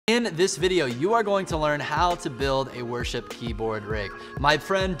In this video, you are going to learn how to build a worship keyboard rig. My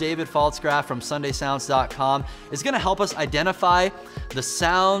friend David Pfaltzgraff from SundaySounds.com is going to help us identify the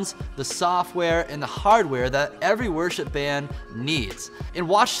sounds, the software, and the hardware that every worship band needs. And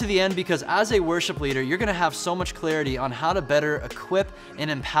watch to the end, because as a worship leader, you're going to have so much clarity on how to better equip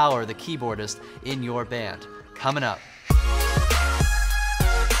and empower the keyboardist in your band. Coming up.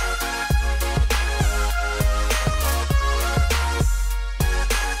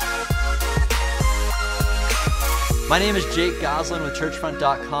 My name is Jake Goslin with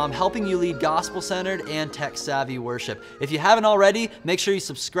Churchfront.com, helping you lead gospel-centered and tech-savvy worship. If you haven't already, make sure you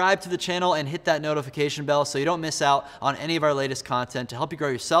subscribe to the channel and hit that notification bell so you don't miss out on any of our latest content to help you grow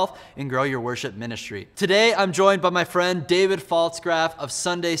yourself and grow your worship ministry. Today, I'm joined by my friend David Pfaltzgraff of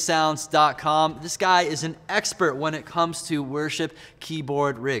SundaySounds.com. This guy is an expert when it comes to worship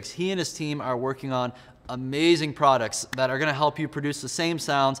keyboard rigs. He and his team are working on amazing products that are going to help you produce the same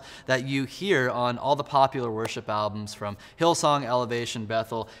sounds that you hear on all the popular worship albums from Hillsong, Elevation,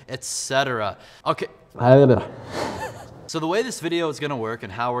 Bethel, etc. Okay. So the way this video is going to work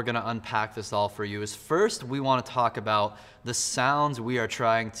and how we're going to unpack this all for you is, first we want to talk about the sounds we are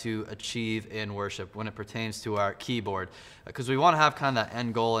trying to achieve in worship when it pertains to our keyboard, because we want to have kind of that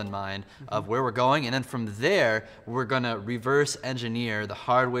end goal in mind of where we're going, and then from there we're going to reverse engineer the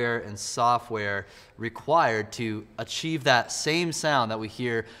hardware and software required to achieve that same sound that we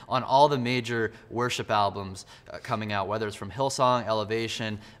hear on all the major worship albums coming out, whether it's from Hillsong,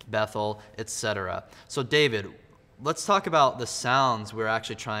 Elevation, Bethel, etc. So David, let's talk about the sounds we're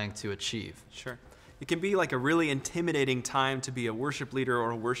actually trying to achieve. Sure. It can be like a really intimidating time to be a worship leader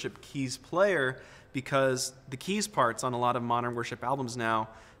or a worship keys player, because the keys parts on a lot of modern worship albums now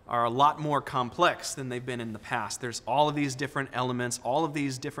are a lot more complex than they've been in the past. There's all of these different elements, all of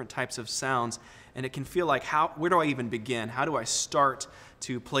these different types of sounds, and it can feel like, where do I even begin? How do I start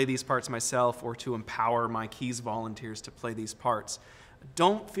to play these parts myself or to empower my keys volunteers to play these parts?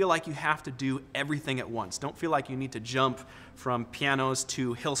 Don't feel like you have to do everything at once. Don't feel like you need to jump from pianos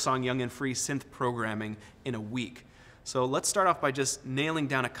to Hillsong Young and Free synth programming in a week. So let's start off by just nailing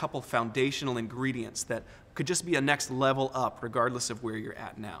down a couple foundational ingredients that could just be a next level up regardless of where you're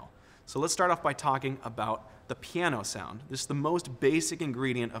at now. So let's start off by talking about the piano sound. This is the most basic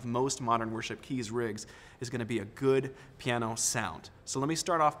ingredient of most modern worship keys rigs, is going to be a good piano sound. So let me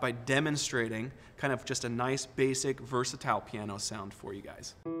start off by demonstrating kind of just a nice, basic, versatile piano sound for you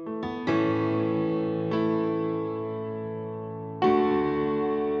guys.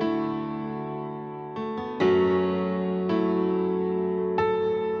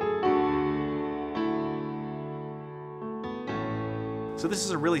 So this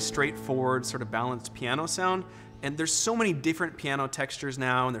is a really straightforward, sort of balanced piano sound, and there's so many different piano textures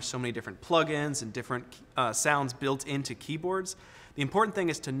now, and there's so many different plugins and different sounds built into keyboards. The important thing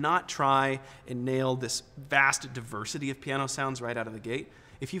is to not try and nail this vast diversity of piano sounds right out of the gate.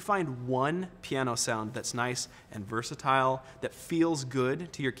 If you find one piano sound that's nice and versatile, that feels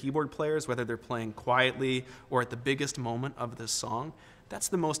good to your keyboard players, whether they're playing quietly or at the biggest moment of the song, that's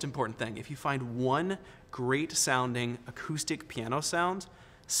the most important thing. If you find one great sounding acoustic piano sound,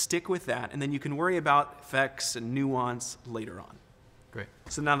 stick with that, and then you can worry about effects and nuance later on. Great.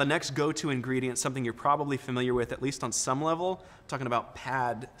 So now the next go-to ingredient, something you're probably familiar with, at least on some level, talking about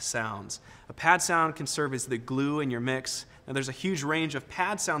pad sounds. A pad sound can serve as the glue in your mix. Now there's a huge range of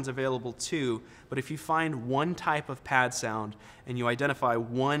pad sounds available too, but if you find one type of pad sound and you identify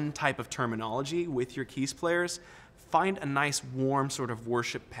one type of terminology with your keys players, find a nice warm sort of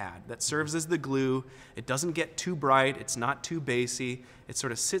worship pad that serves as the glue. It doesn't get too bright, it's not too bassy, it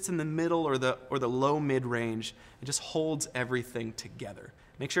sort of sits in the middle or the low mid-range and just holds everything together.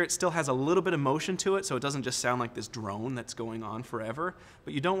 Make sure it still has a little bit of motion to it so it doesn't just sound like this drone that's going on forever,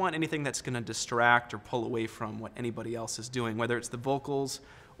 but you don't want anything that's going to distract or pull away from what anybody else is doing, whether it's the vocals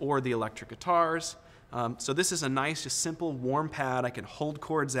or the electric guitars. So this is a nice, just simple, warm pad. I can hold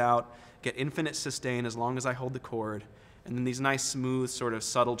chords out, get infinite sustain as long as I hold the chord, and then these nice, smooth, sort of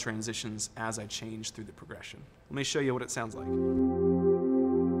subtle transitions as I change through the progression. Let me show you what it sounds like.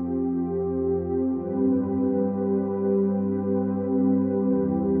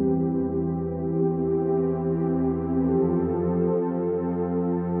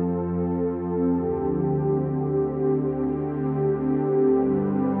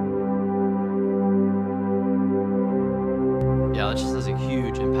 Yeah, it just has a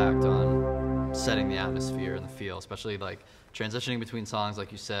huge impact on setting the atmosphere and the feel, especially like transitioning between songs,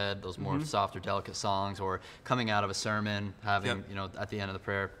 like you said, those more softer, delicate songs, or coming out of a sermon, having, you know, at the end of the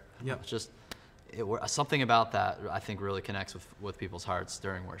prayer. Yep. It's just, something about that I think really connects with people's hearts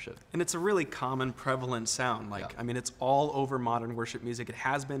during worship. And it's a really common, prevalent sound. Like, I mean, it's all over modern worship music. It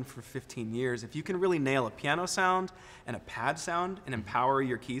has been for 15 years. If you can really nail a piano sound and a pad sound and empower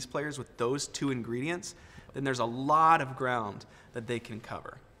your keys players with those two ingredients, then there's a lot of ground that they can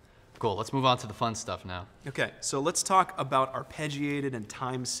cover. Cool, let's move on to the fun stuff now. Okay, so let's talk about arpeggiated and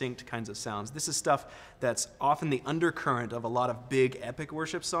time-synced kinds of sounds. This is stuff that's often the undercurrent of a lot of big epic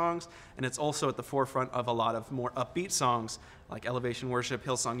worship songs, and it's also at the forefront of a lot of more upbeat songs like Elevation Worship,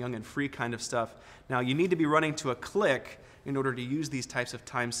 Hillsong Young and Free kind of stuff. Now, you need to be running to a click in order to use these types of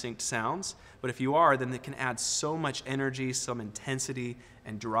time-synced sounds, but if you are, then it can add so much energy, some intensity,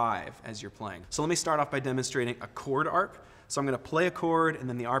 and drive as you're playing. So let me start off by demonstrating a chord arp. So I'm going to play a chord, and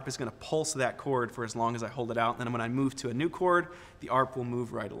then the arp is going to pulse that chord for as long as I hold it out. And then when I move to a new chord, the arp will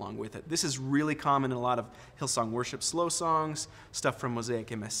move right along with it. This is really common in a lot of Hillsong Worship slow songs, stuff from Mosaic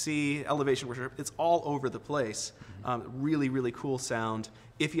MSC, Elevation Worship. It's all over the place. Really, really cool sound.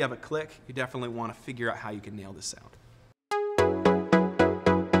 If you have a click, you definitely want to figure out how you can nail this sound.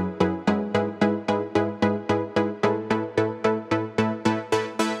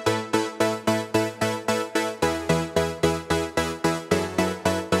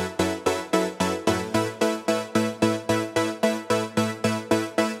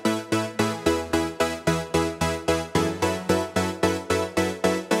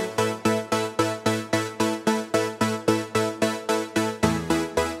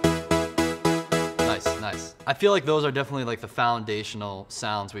 I feel like those are definitely like the foundational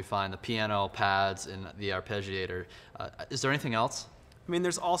sounds we find, the piano, pads, and the arpeggiator. Is there anything else? I mean,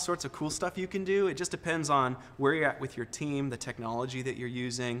 there's all sorts of cool stuff you can do. It just depends on where you're at with your team, the technology that you're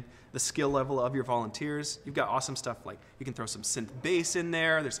using, the skill level of your volunteers. You've got awesome stuff like you can throw some synth bass in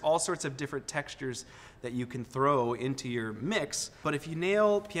there. There's all sorts of different textures that you can throw into your mix. But if you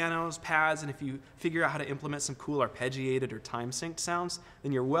nail pianos, pads, and if you figure out how to implement some cool arpeggiated or time-synced sounds,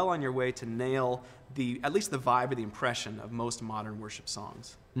 then you're well on your way to nail at least the vibe or the impression of most modern worship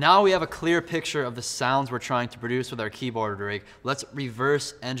songs. Now we have a clear picture of the sounds we're trying to produce with our keyboard rig. Let's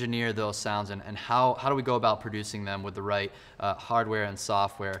reverse engineer those sounds and how do we go about producing them with the right hardware and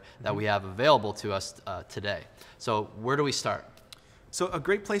software that we have available to us today. So where do we start? So a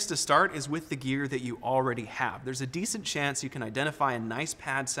great place to start is with the gear that you already have. There's a decent chance you can identify a nice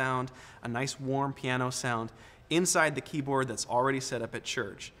pad sound, a nice warm piano sound inside the keyboard that's already set up at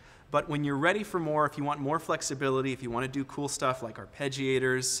church. But when you're ready for more, if you want more flexibility, if you want to do cool stuff like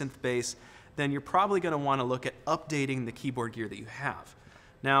arpeggiators, synth bass, then you're probably going to want to look at updating the keyboard gear that you have.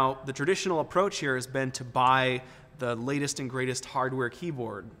 Now, the traditional approach here has been to buy the latest and greatest hardware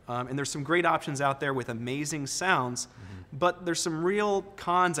keyboard. And there's some great options out there with amazing sounds, but there's some real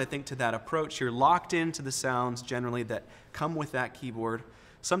cons, I think, to that approach. You're locked into the sounds generally that come with that keyboard.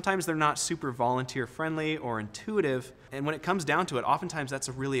 Sometimes they're not super volunteer friendly or intuitive, and when it comes down to it, oftentimes that's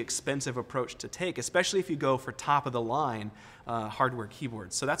a really expensive approach to take, especially if you go for top of the line hardware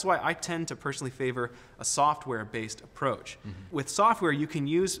keyboards. So that's why I tend to personally favor a software-based approach. With software, you can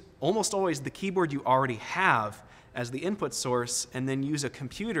use almost always the keyboard you already have as the input source and then use a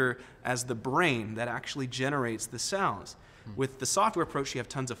computer as the brain that actually generates the sounds. With the software approach, you have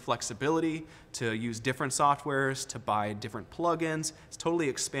tons of flexibility to use different softwares, to buy different plugins. It's totally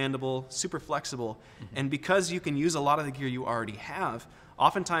expandable, super flexible. And because you can use a lot of the gear you already have,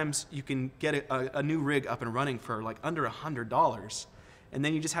 oftentimes you can get a new rig up and running for like under $100. And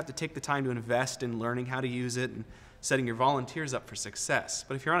then you just have to take the time to invest in learning how to use it and setting your volunteers up for success.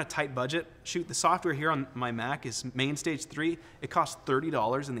 But if you're on a tight budget, shoot, the software here on my Mac is MainStage 3. It costs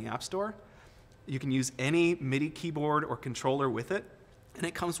 $30 in the App Store. You can use any MIDI keyboard or controller with it, and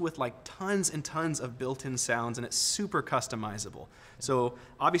it comes with like tons and tons of built-in sounds, and it's super customizable. So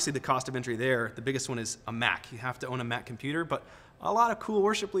obviously the cost of entry there, the biggest one is a Mac. You have to own a Mac computer, but a lot of cool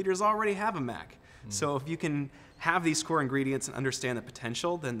worship leaders already have a Mac. So if you can have these core ingredients and understand the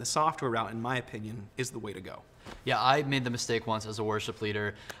potential, then the software route, in my opinion, is the way to go. Yeah, I made the mistake once as a worship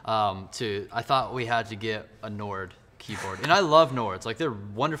leader I thought we had to get a Nord keyboard. And I love Nords. Like, they're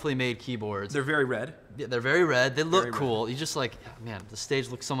wonderfully made keyboards. They're very red. Yeah, they're very red. They look Very cool. You just like, man, the stage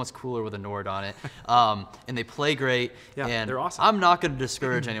looks so much cooler with a Nord on it. And they play great. Yeah, and they're awesome. I'm not going to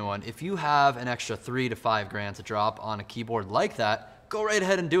discourage anyone. If you have an extra $3 to $5 grand to drop on a keyboard like that, go right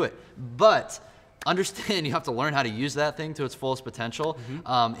ahead and do it. But understand you have to learn how to use that thing to its fullest potential.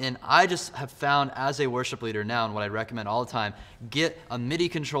 And I just have found as a worship leader now, and what I recommend all the time, get a MIDI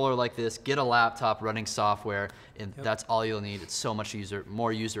controller like this, get a laptop running software, and that's all you'll need. It's so much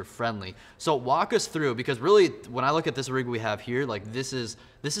more user friendly. So walk us through, because really when I look at this rig we have here, like this is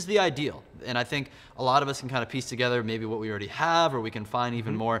the ideal. And I think a lot of us can kind of piece together maybe what we already have, or we can find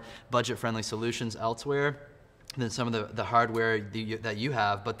even more budget friendly solutions elsewhere than some of the hardware that you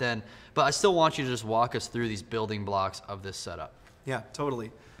have. But I still want you to just walk us through these building blocks of this setup. Yeah,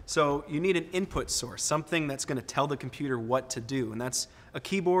 totally. So you need an input source, something that's going to tell the computer what to do, and that's a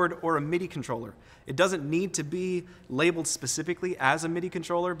keyboard or a MIDI controller. It doesn't need to be labeled specifically as a MIDI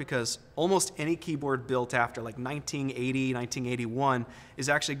controller, because almost any keyboard built after like 1980, 1981 is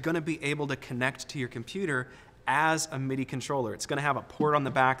actually going to be able to connect to your computer as a MIDI controller. It's going to have a port on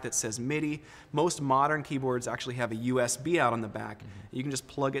the back that says MIDI. Most modern keyboards actually have a USB out on the back. You can just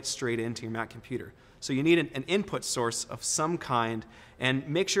plug it straight into your Mac computer. So you need an input source of some kind, and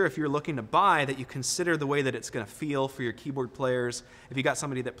make sure if you're looking to buy that you consider the way that it's going to feel for your keyboard players. If you got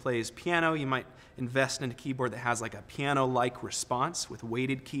somebody that plays piano, you might invest in a keyboard that has like a piano-like response with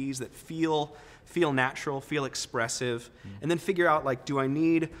weighted keys that feel natural, feel expressive, and then figure out, like, do I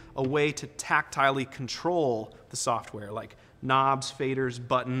need a way to tactilely control the software, like knobs, faders,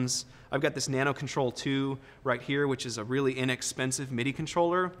 buttons. I've got this Nano Control 2 right here, which is a really inexpensive MIDI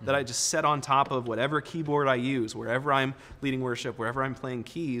controller that I just set on top of whatever keyboard I use, wherever I'm leading worship, wherever I'm playing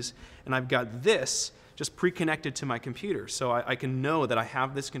keys, and I've got this just pre-connected to my computer, so I can know that I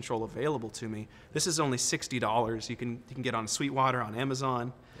have this control available to me. This is only $60. You can get on Sweetwater, on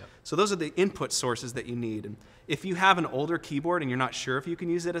Amazon. So those are the input sources that you need. And if you have an older keyboard and you're not sure if you can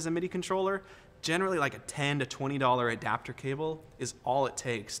use it as a MIDI controller, generally like a $10 to $20 adapter cable is all it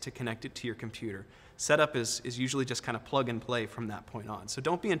takes to connect it to your computer. Setup is usually just kind of plug and play from that point on. So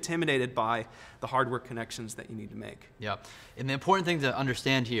don't be intimidated by the hardware connections that you need to make. Yeah, and the important thing to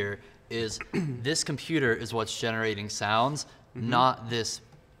understand here is this computer is what's generating sounds, not this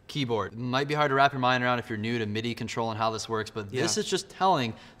keyboard. It might be hard to wrap your mind around if you're new to MIDI control and how this works, but this is just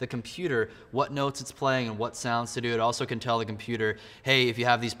telling the computer what notes it's playing and what sounds to do. It also can tell the computer, hey, if you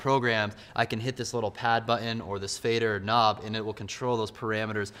have these programs, I can hit this little pad button or this fader or knob, and it will control those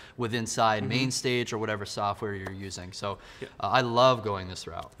parameters with inside MainStage or whatever software you're using. So I love going this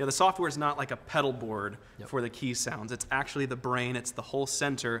route. Yeah, the software is not like a pedal board for the key sounds. It's actually the brain. It's the whole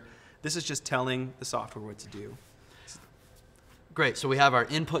center. This is just telling the software what to do. Great, so we have our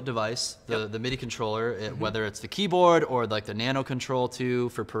input device, the MIDI controller, whether it's the keyboard or like the Nano Control 2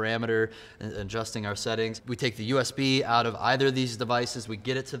 for parameter and adjusting our settings. We take the USB out of either of these devices, we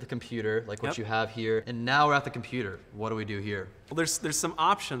get it to the computer, like what you have here, and now we're at the computer. What do we do here? Well, there's some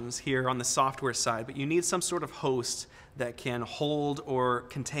options here on the software side, but you need some sort of host that can hold or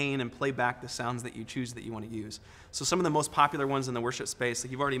contain and play back the sounds that you choose that you want to use. So some of the most popular ones in the worship space,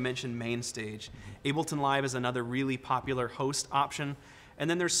 like you've already mentioned MainStage. Ableton Live is another really popular host option. And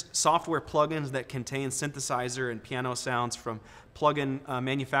then there's software plugins that contain synthesizer and piano sounds from plugin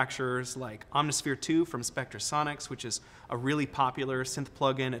manufacturers like Omnisphere 2 from Spectrasonics, which is a really popular synth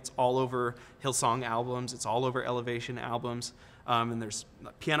plugin. It's all over Hillsong albums. It's all over Elevation albums. And there's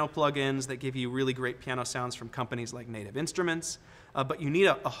piano plugins that give you really great piano sounds from companies like Native Instruments. But you need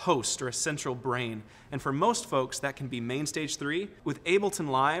a host or a central brain. And for most folks, that can be MainStage 3. With Ableton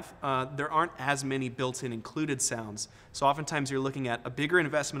Live, there aren't as many built-in included sounds. So oftentimes you're looking at a bigger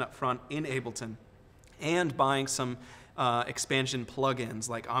investment up front in Ableton and buying some expansion plugins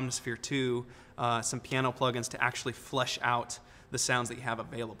like Omnisphere 2, some piano plugins to actually flesh out the sounds that you have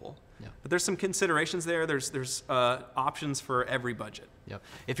available. But there's some considerations there. There's options for every budget.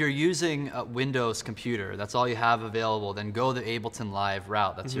 If you're using a Windows computer, that's all you have available, then go the Ableton Live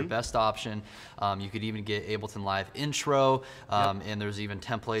route. That's your best option. You could even get Ableton Live Intro, and there's even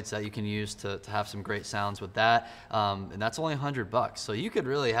templates that you can use to have some great sounds with that. And that's only $100. So you could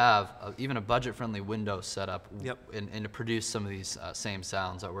really have even a budget-friendly Windows setup and to produce some of these same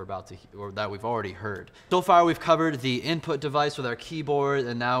sounds that we're about to, or that we've already heard. So far, we've covered the input device with our keyboard,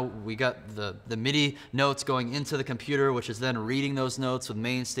 and now we got the MIDI notes going into the computer, which is then reading those notes with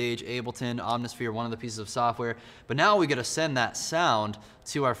MainStage, Ableton, Omnisphere, one of the pieces of software. But now we got to send that sound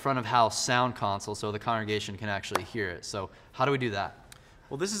to our front of house sound console so the congregation can actually hear it. So how do we do that?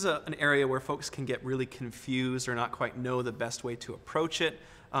 Well, this is an area where folks can get really confused or not quite know the best way to approach it.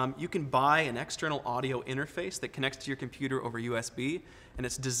 You can buy an external audio interface that connects to your computer over USB, and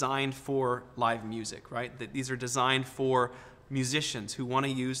it's designed for live music, right? These are designed for musicians who want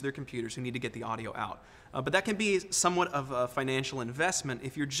to use their computers, who need to get the audio out. But that can be somewhat of a financial investment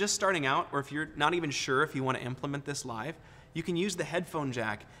if you're just starting out, or if you're not even sure if you want to implement this live. you can use the headphone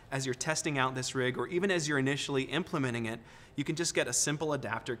jack as you're testing out this rig, or even as you're initially implementing it. You can just get a simple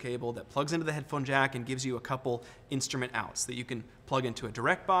adapter cable that plugs into the headphone jack and gives you a couple instrument outs that you can plug into a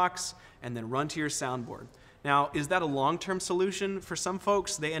direct box and then run to your soundboard. Now, is that a long-term solution? For some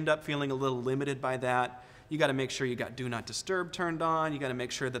folks, they end up feeling a little limited by that. You got to make sure you got Do Not Disturb turned on. You got to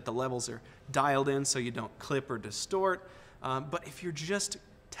make sure that the levels are dialed in so you don't clip or distort. But if you're just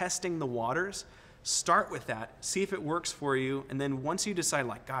testing the waters, start with that, see if it works for you, and then once you decide,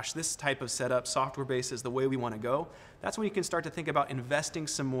 like, gosh, this type of setup, software-based, is the way we want to go, that's when you can start to think about investing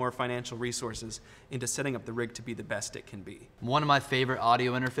some more financial resources into setting up the rig to be the best it can be. One of my favorite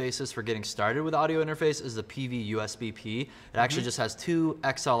audio interfaces for getting started with audio interface is the PV USB-P. It actually just has 2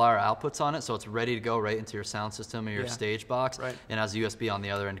 XLR outputs on it, so it's ready to go right into your sound system or your stage box, and has a USB on the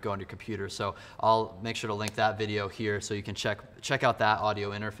other end to go on your computer. So I'll make sure to link that video here so you can check out that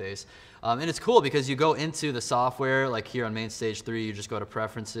audio interface. And it's cool because you go into the software, like here on Main Stage 3, you just go to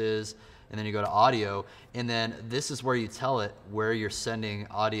Preferences, and then you go to Audio, and then this is where you tell it where you're sending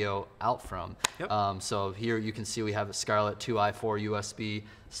audio out from. So here you can see we have a Scarlett 2i4 USB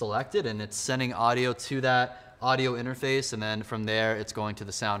selected, and it's sending audio to that audio interface, and then from there it's going to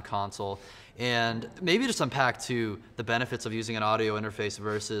the sound console. And maybe just unpack too the benefits of using an audio interface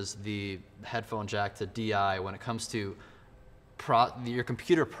versus the headphone jack to DI when it comes to your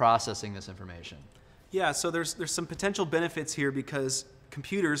computer processing this information. Yeah, so there's some potential benefits here because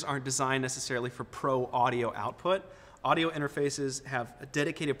computers aren't designed necessarily for pro audio output. Audio interfaces have a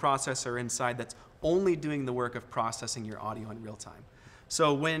dedicated processor inside that's only doing the work of processing your audio in real time.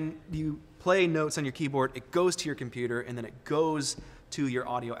 So when you play notes on your keyboard, it goes to your computer and then it goes to your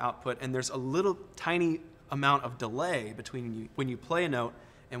audio output, and there's a little tiny amount of delay between when you play a note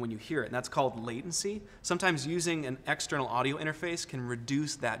and when you hear it, and that's called latency. Sometimes using an external audio interface can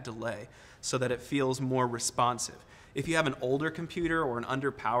reduce that delay so that it feels more responsive. If you have an older computer or an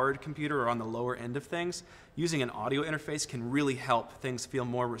underpowered computer or on the lower end of things, using an audio interface can really help things feel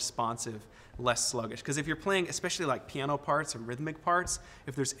more responsive, less sluggish. Because if you're playing, especially like piano parts or rhythmic parts,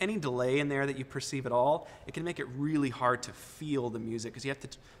 if there's any delay in there that you perceive at all, it can make it really hard to feel the music because you have to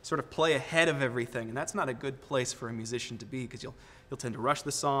sort of play ahead of everything, and that's not a good place for a musician to be because you'll tend to rush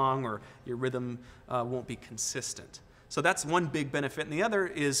the song or your rhythm won't be consistent. So that's one big benefit, and the other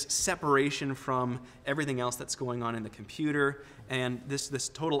is separation from everything else that's going on in the computer and this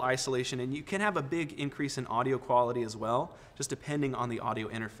total isolation, and you can have a big increase in audio quality as well, just depending on the audio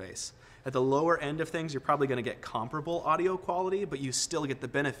interface. At the lower end of things, you're probably going to get comparable audio quality, but you still get the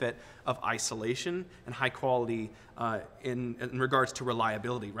benefit of isolation and high quality in regards to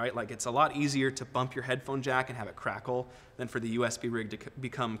reliability, right? Like it's a lot easier to bump your headphone jack and have it crackle than for the USB rig to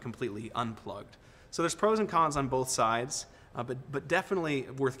become completely unplugged. So there's pros and cons on both sides, but definitely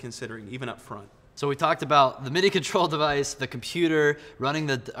worth considering, even up front. So we talked about the MIDI control device, the computer, running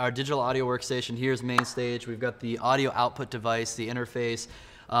our digital audio workstation. Here's Main Stage. We've got the audio output device, the interface.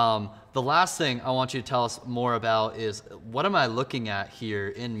 The last thing I want you to tell us more about is what am I looking at here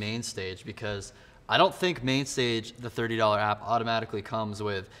in Main Stage? Because I don't think Main Stage, the $30 app, automatically comes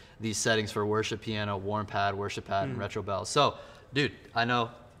with these settings for worship piano, warm pad, worship pad, and retro bells. So, dude, I know.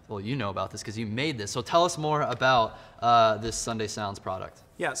 Well, you know about this because you made this. So tell us more about this Sunday Sounds product.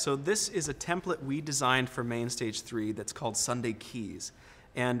 Yeah, so this is a template we designed for Main Stage 3 that's called Sunday Keys.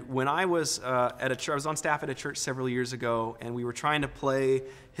 And when I was I was on staff at a church several years ago, and we were trying to play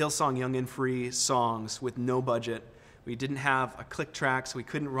Hillsong Young and Free songs with no budget. We didn't have a click track, so we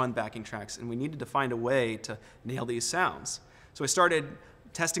couldn't run backing tracks, and we needed to find a way to nail these sounds. So I started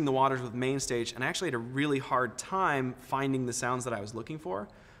testing the waters with Main Stage, and I actually had a really hard time finding the sounds that I was looking for.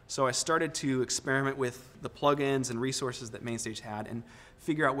 So I started to experiment with the plugins and resources that Main Stage had and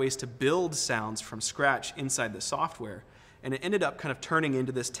figure out ways to build sounds from scratch inside the software. And it ended up kind of turning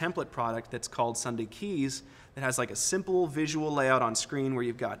into this template product that's called Sunday Keys that has like a simple visual layout on screen where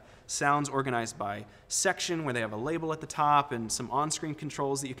you've got sounds organized by section where they have a label at the top and some on-screen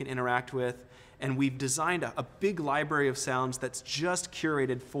controls that you can interact with. And we've designed a big library of sounds that's just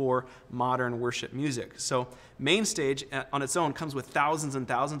curated for modern worship music. So Main Stage on its own comes with thousands and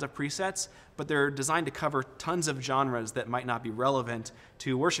thousands of presets, but they're designed to cover tons of genres that might not be relevant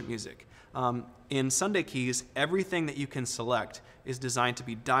to worship music. In Sunday Keys, everything that you can select is designed to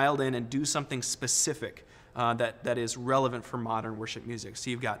be dialed in and do something specific that is relevant for modern worship music.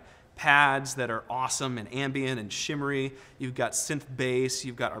 So you've got pads that are awesome and ambient and shimmery. You've got synth bass.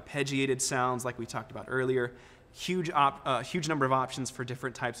 You've got arpeggiated sounds like we talked about earlier. Huge number of options for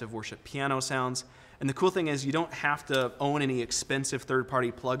different types of worship piano sounds. And the cool thing is you don't have to own any expensive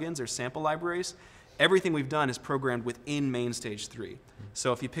third-party plugins or sample libraries. everything we've done is programmed within Main Stage 3.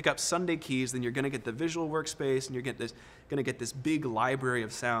 So if you pick up Sunday keys, then you're going to get the visual workspace, and you're going to get this big library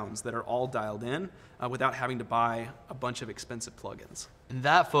of sounds that are all dialed in without having to buy a bunch of expensive plugins. And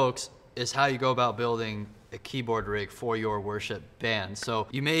that, folks, is how you go about building a keyboard rig for your worship band. So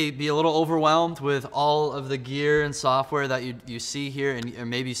you may be a little overwhelmed with all of the gear and software that you see here, and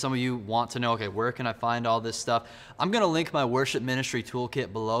maybe some of you want to know, okay, where can I find all this stuff? I'm gonna link my worship ministry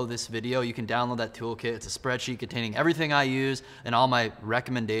toolkit below this video. You can download that toolkit. It's a spreadsheet containing everything I use and all my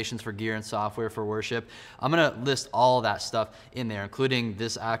recommendations for gear and software for worship. I'm gonna list all that stuff in there, including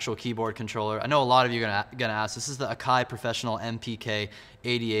this actual keyboard controller. I know a lot of you are gonna ask, this is the Akai Professional MPK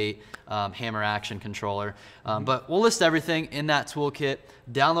 88 hammer action controller. But we'll list everything in that toolkit.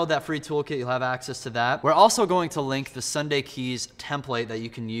 Download that free toolkit, you'll have access to that. We're also going to link the Sunday Keys template that you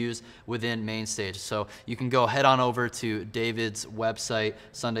can use within MainStage. So you can go head on over to David's website,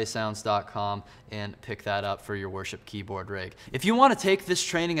 sundaysounds.com, and pick that up for your worship keyboard rig. If you want to take this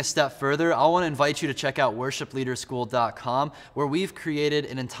training a step further, I want to invite you to check out worshipleaderschool.com, where we've created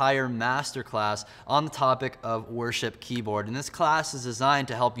an entire masterclass on the topic of worship keyboard. And this class is designed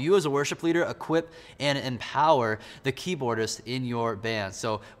to help you as a worship leader equip and empower the keyboardist in your band.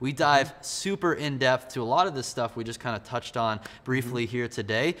 So we dive super in depth to a lot of this stuff we just kind of touched on briefly here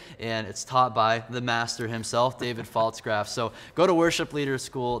today, and it's taught by the master himself, David Pfaltzgraff. So go to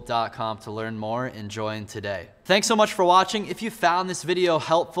worshipleaderschool.com to learn more and join today. Thanks so much for watching. If you found this video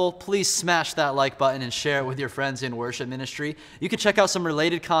helpful, please smash that like button and share it with your friends in worship ministry. You can check out some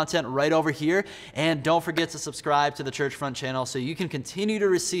related content right over here, and don't forget to subscribe to the Churchfront channel so you can continue to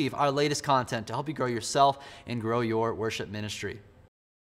receive our latest content to help you grow yourself and grow your worship ministry.